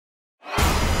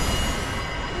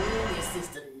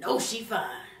sister knows she fine.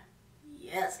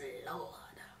 Yes, Lord.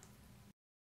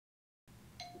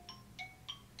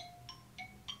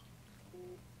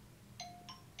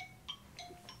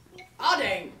 Oh,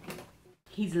 dang.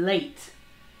 He's late.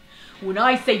 When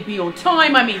I say be on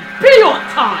time, I mean be on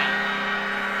time.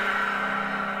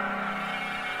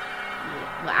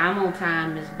 Well, I'm on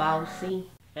time, Miss Bossy.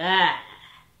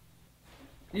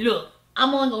 Look,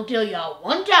 I'm only gonna tell y'all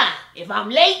one time. If I'm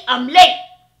late, I'm late.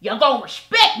 Y'all gonna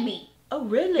respect me. Oh,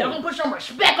 really? Y'all gonna put some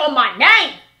respect on my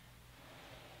name.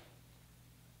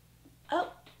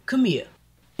 Oh, come here.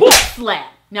 Book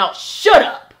slap. Now shut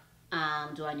up.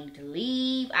 Do I need to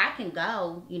leave? I can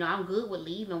go. You know, I'm good with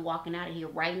leaving, walking out of here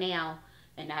right now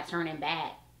and not turning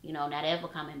back. You know, not ever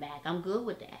coming back. I'm good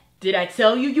with that. Did I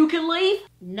tell you you can leave?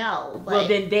 No, but... Well,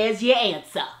 then there's your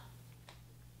answer.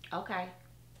 Okay.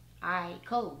 Alright,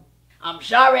 cool. I'm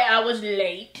sorry I was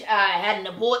late. I had an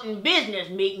important business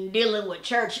meeting dealing with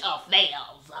church affairs.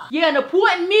 Yeah, an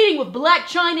important meeting with Black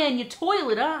China in your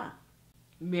toilet, huh?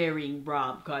 Marrying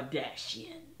Rob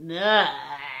Kardashian.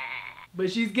 But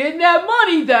she's getting that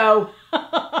money, though.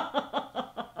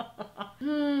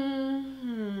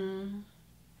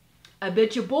 I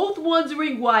bet you're both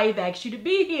wondering why I've asked you to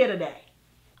be here today.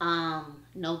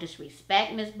 No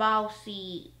disrespect, Miss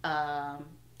Bossy.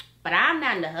 But I'm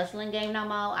not in the hustling game no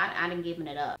more. I done given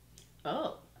it up.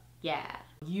 Oh. Yeah.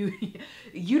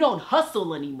 You don't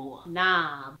hustle anymore.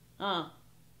 Nah. Oh.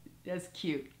 That's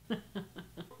cute.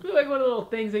 Feel like one of the little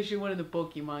things they should win in the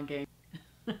Pokemon game.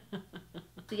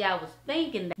 See, I was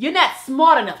thinking that... You're not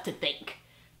smart enough to think.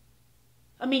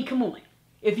 I mean, come on.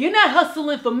 If you're not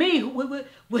hustling for me, what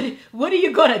are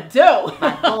you gonna do?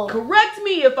 Correct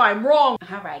me if I'm wrong.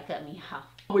 Alright, cut me off.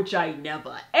 Which I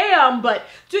never am, but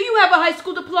do you have a high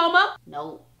school diploma?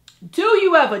 Nope. Do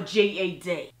you have a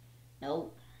GED?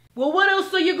 Nope. Well, what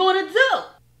else are you gonna do?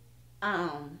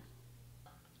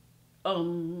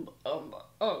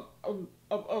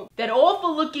 That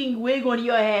awful looking wig on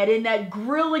your head and that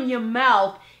grill in your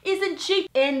mouth isn't cheap.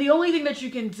 And the only thing that you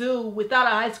can do without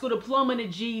a high school diploma and a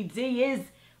GED is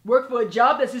work for a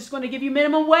job that's just going to give you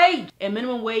minimum wage. And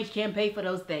minimum wage can't pay for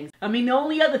those things. I mean, the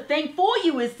only other thing for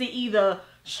you is to either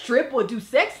strip or do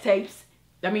sex tapes.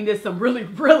 I mean, there's some really,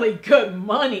 really good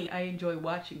money. I enjoy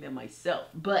watching them myself.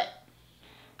 But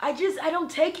I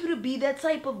don't take you to be that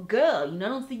type of girl. You know, I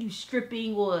don't see you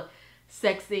stripping or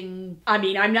sexing. I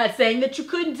mean, I'm not saying that you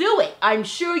couldn't do it. I'm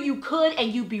sure you could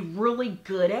and you'd be really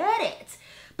good at it.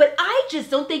 But I just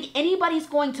don't think anybody's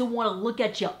going to want to look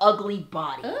at your ugly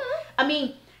body. I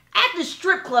mean, at the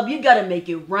strip club, you gotta make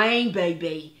it rain,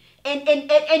 baby. And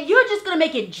you're just gonna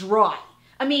make it dry.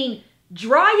 I mean,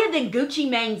 drier than Gucci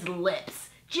Mane's lips.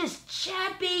 Just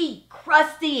chappy,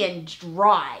 crusty, and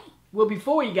dry. Well,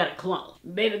 before you got a clone.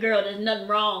 Baby girl, there's nothing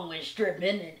wrong with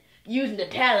stripping and using the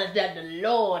talents that the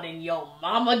Lord and your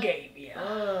mama gave you.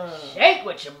 Shake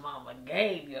what your mama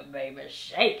gave you, baby.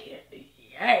 Shake it.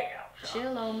 Yeah.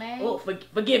 Chill, old man. Oh,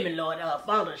 forgive me, Lord.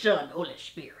 Father, Son, Holy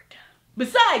Spirit.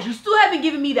 Besides, you still haven't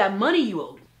given me that money you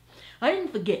owed. I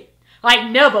didn't forget. I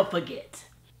never forget.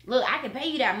 Look, I can pay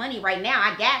you that money right now.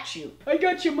 I got you. I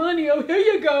got your money. Oh, here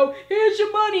you go. Here's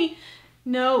your money.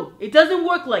 No, it doesn't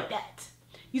work like that.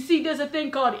 You see, there's a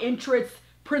thing called interest,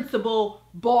 principal,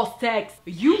 boss tax.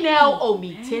 You now owe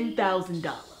me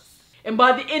 $10,000. And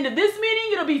by the end of this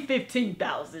meeting, it'll be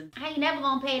 $15,000. I ain't never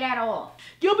gonna pay that off.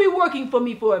 You'll be working for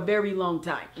me for a very long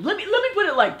time. Let me put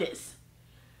it like this.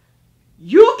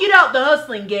 You get out the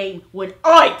hustling game when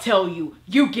I tell you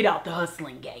get out the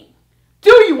hustling game.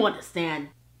 Do you understand?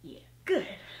 Yeah, good.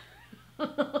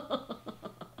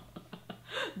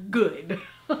 Good.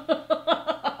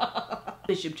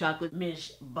 Bishop Chocolate,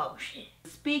 Miss Bullshit.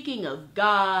 Speaking of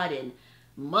God and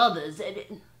mothers,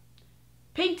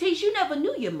 Pink Teeth, you never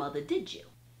knew your mother, did you?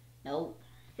 Nope.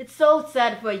 It's so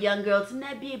sad for a young girl to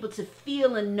not be able to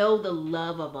feel and know the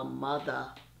love of a mother.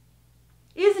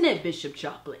 Isn't it, Bishop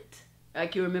Chocolate? I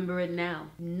can remember it now.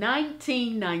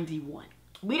 1991.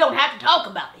 We don't have to talk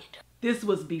about it. This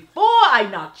was before I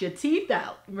knocked your teeth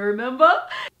out. Remember?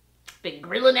 Been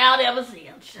grilling out ever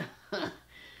since.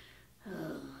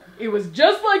 It was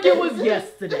just like it was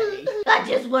yesterday. I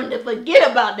just wanted to forget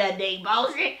about that day,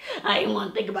 bossy. I didn't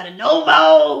want to think about it no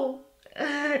more.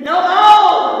 No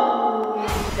more.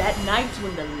 That night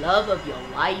when the love of your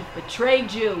life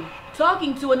betrayed you,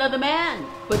 talking to another man.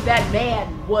 But that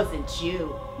man wasn't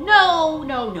you. No.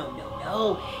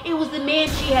 It was the man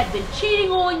she had been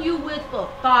cheating on you with for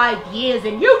 5 years,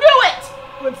 and you knew it!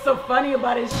 What's so funny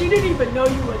about it is she didn't even know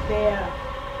you were there.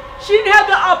 She didn't have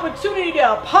the opportunity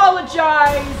to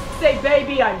apologize, say,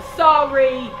 baby, I'm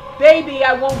sorry. Baby,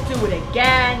 I won't do it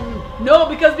again. No,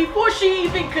 because before she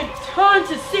even could turn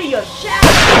to see your shadow,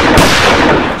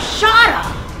 you shot her.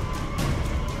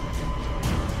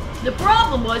 The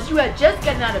problem was you had just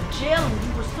gotten out of jail and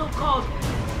you were so-called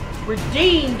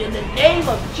redeemed in the name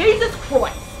of Jesus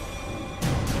Christ.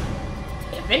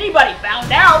 If anybody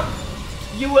found out,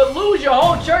 you would lose your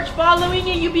whole church following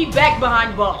and you'd be back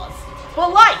behind bars for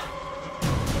life.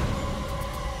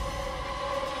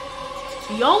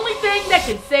 The only thing that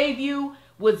could save you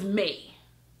was me.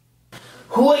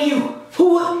 Who are you?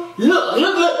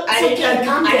 Look. I didn't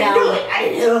calm down.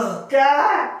 Oh,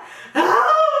 God.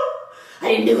 Oh, I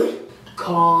didn't do it.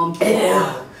 Calm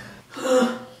down.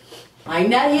 I'm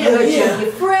not here to hurt you.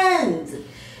 Your friend.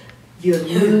 Your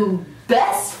new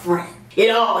best friend. It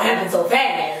all happened so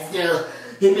fast. I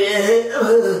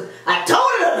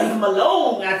told her to leave him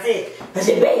alone. I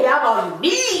said, baby, I'm all you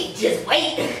need. Just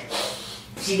wait.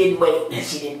 She didn't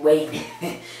wait.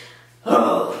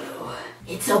 Oh, Lord.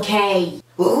 It's okay.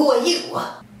 Well, who are you?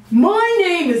 My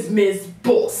name is Miss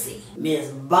Bossy. Miss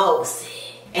Bossy.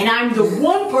 And I'm the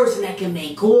one person that can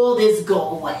make all this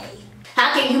go away.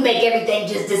 How can you make everything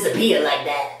just disappear like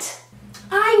that?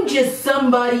 I'm just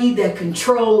somebody that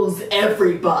controls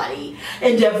everybody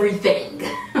and everything.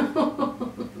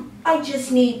 I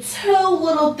just need 2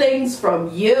 little things from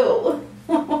you.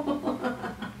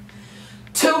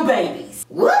 2 babies.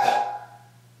 What?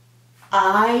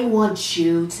 I want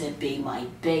you to be my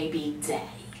baby daddy.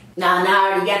 Nah, I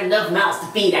already got enough mouths to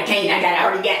feed. I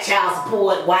already got child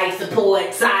support, wife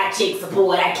support, side chick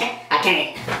support. I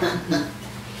can't.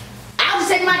 I'll just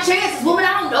take my chances, woman.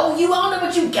 I don't know you. I don't know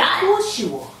what you got. Of course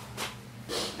you are.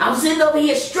 I'm sitting over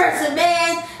here stressing,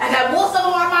 man. I got more stuff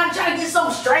on my mind trying to get some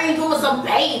strange woman some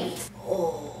babies.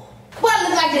 Oh. Well, it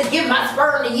looks like just giving my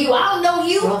sperm to you. I don't know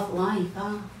you. Rough life,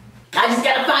 huh? I just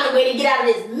gotta find a way to get out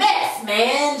of this mess,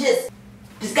 man. Just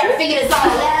gotta figure this all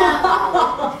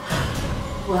out.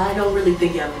 Well, I don't really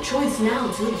think you have a choice now,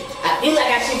 do you? I feel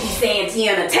like I should be saying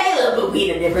Tiana Taylor, but we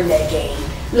in a different decade.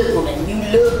 Look, woman, you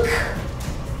look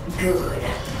good.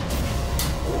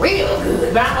 Real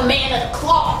good. But I'm a man of the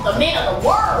cloth, a man of the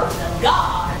word of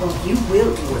God. Oh, you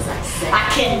will do as I say. I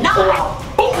cannot.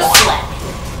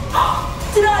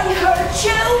 Did I hurt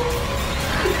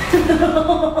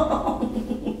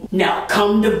you? Now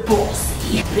come to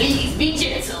Bossy. Please be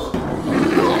gentle.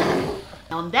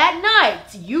 On that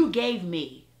night, you gave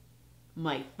me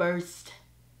my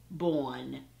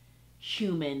first-born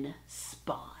human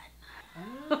spawn.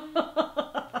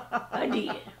 I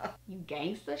did. You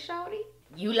gangster, shorty?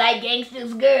 You like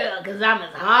gangsters, girl, because I'm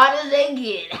as hard as they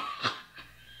get.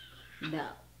 No.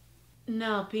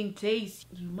 No, Pink Taste,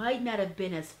 you might not have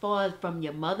been as far from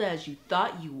your mother as you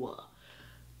thought you were.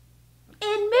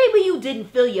 And maybe you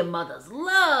didn't feel your mother's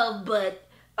love, but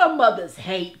a mother's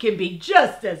hate can be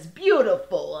just as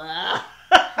beautiful.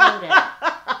 Hold up.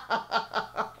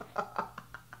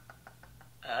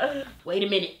 Wait a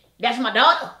minute. That's my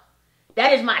daughter?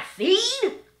 That is my seed?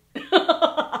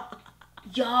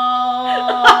 Yo.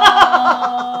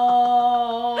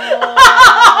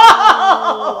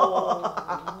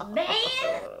 Man.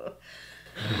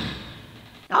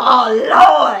 Oh,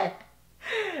 Lord.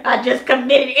 I just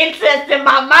committed incest in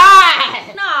my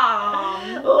mind.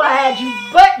 No. Oh, I had you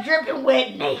butt dripping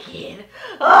wet naked.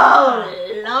 Oh,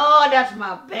 Lord, that's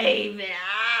my baby.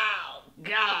 Oh,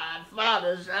 God,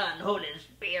 Father, Son, Holy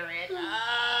Spirit.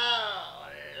 Oh,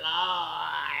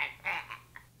 Lord.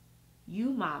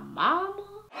 You my mama?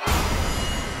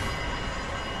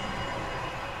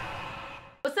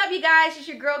 What's up, you guys? It's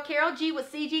your girl, Carol G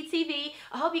with Cgtv.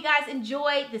 I hope you guys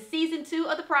enjoyed the season 2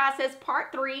 of The Process,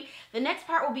 part 3. The next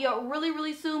part will be out really,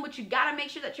 really soon, but you gotta make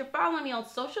sure that you're following me on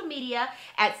social media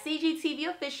at Cgtv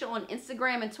Official on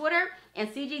Instagram and Twitter, and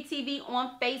Cgtv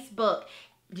on Facebook.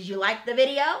 Did you like the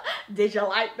video? Did you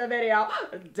like the video?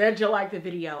 Did you like the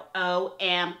video?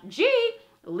 OMG!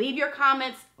 Leave your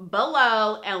comments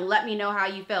below and let me know how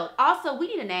you felt. Also, we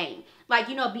need a name. Like,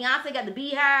 you know, Beyonce got the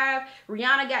Beehive,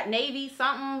 Rihanna got Navy,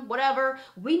 something, whatever.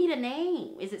 We need a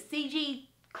name. Is it CG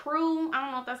Crew? I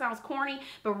don't know if that sounds corny,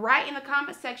 but write in the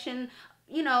comment section,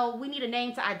 you know, we need a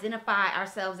name to identify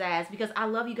ourselves as, because I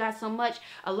love you guys so much.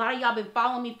 A lot of y'all been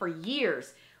following me for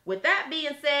years. With that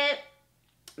being said,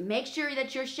 make sure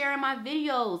that you're sharing my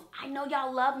videos. I know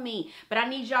y'all love me, but I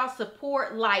need y'all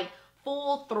support like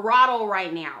full throttle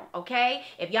right now, okay?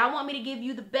 If y'all want me to give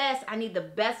you the best, I need the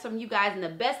best from you guys, and the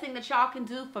best thing that y'all can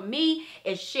do for me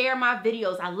is share my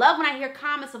videos. I love when I hear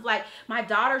comments of like, my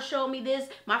daughter showed me this,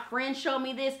 my friend showed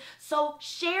me this. So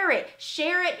share it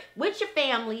with your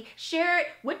family, share it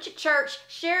with your church,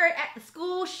 share it at the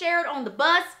school, share it on the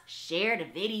bus, share the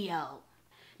video.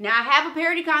 Now, I have a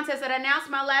parody contest that I announced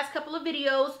in my last couple of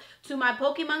videos to my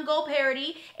Pokemon Go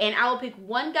parody, and I will pick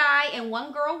one guy and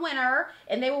one girl winner,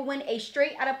 and they will win a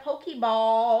straight out of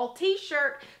Pokeball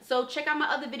t-shirt. So check out my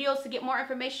other videos to get more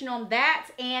information on that,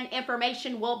 and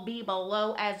information will be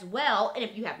below as well. And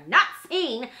if you have not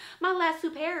seen my last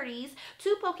two parodies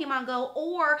to Pokemon Go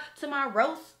or to my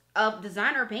roast of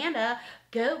Designer Panda,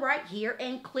 go right here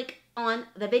and click on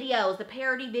the videos, the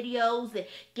parody videos.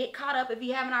 Get caught up if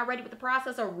you haven't already with the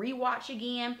process, or rewatch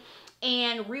again,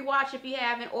 and rewatch if you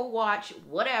haven't, or watch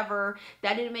whatever.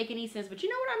 That didn't make any sense, but you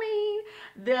know what I mean,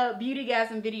 the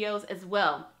Beautygasm videos as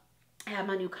well. I have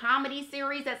my new comedy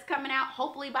series that's coming out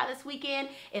hopefully by this weekend,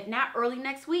 if not early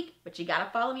next week, but you gotta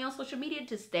follow me on social media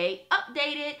to stay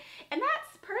updated. And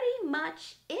that's pretty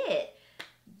much it.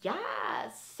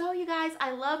 Yes, so you guys, I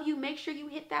love you. Make sure you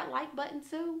hit that like button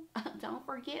too. Don't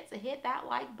forget to hit that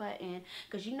like button,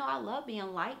 because you know I love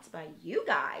being liked by you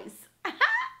guys.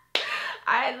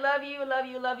 I love you, love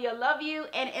you, love you, love you.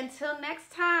 And until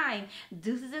next time,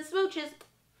 deuces and smooches.